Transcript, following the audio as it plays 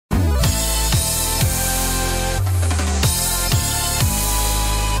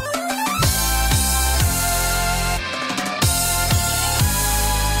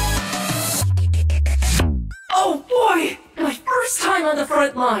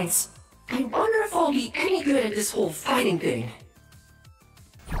lines. I wonder if I'll be any good at this whole fighting thing.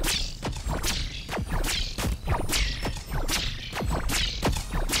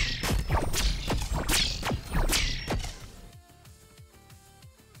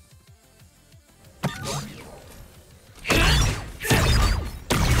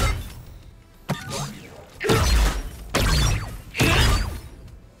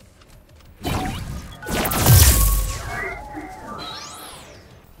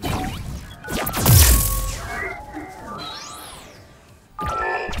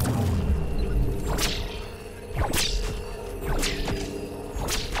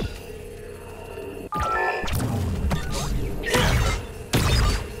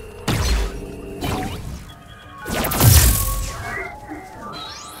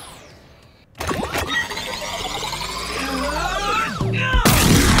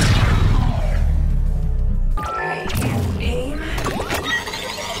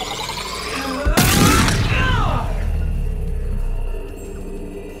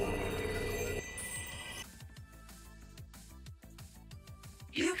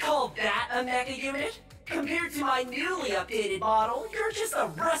 You call that a mecha unit? Compared to my newly updated model, you're just a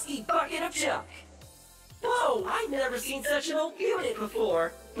rusty bucket of junk. Whoa, I've never seen such an old unit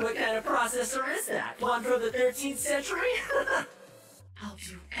before. What kind of processor is that? One from the 13th century? I'll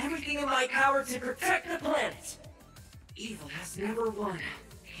do everything in my power to protect the planet. Evil has never won,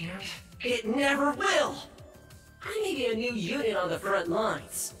 and it never will. I may be a new unit on the front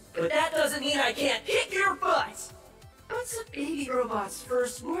lines, but that doesn't mean I can't kick your butt. What's a baby robot's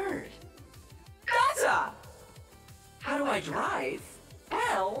first word? Gata! How do I drive?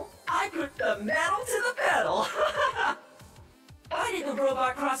 Well, I put the metal to the pedal. Why did the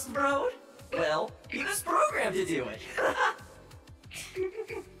robot cross the road? Well, he was programmed to do it.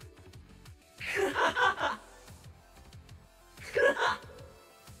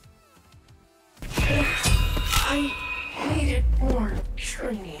 I needed more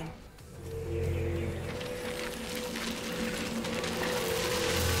training.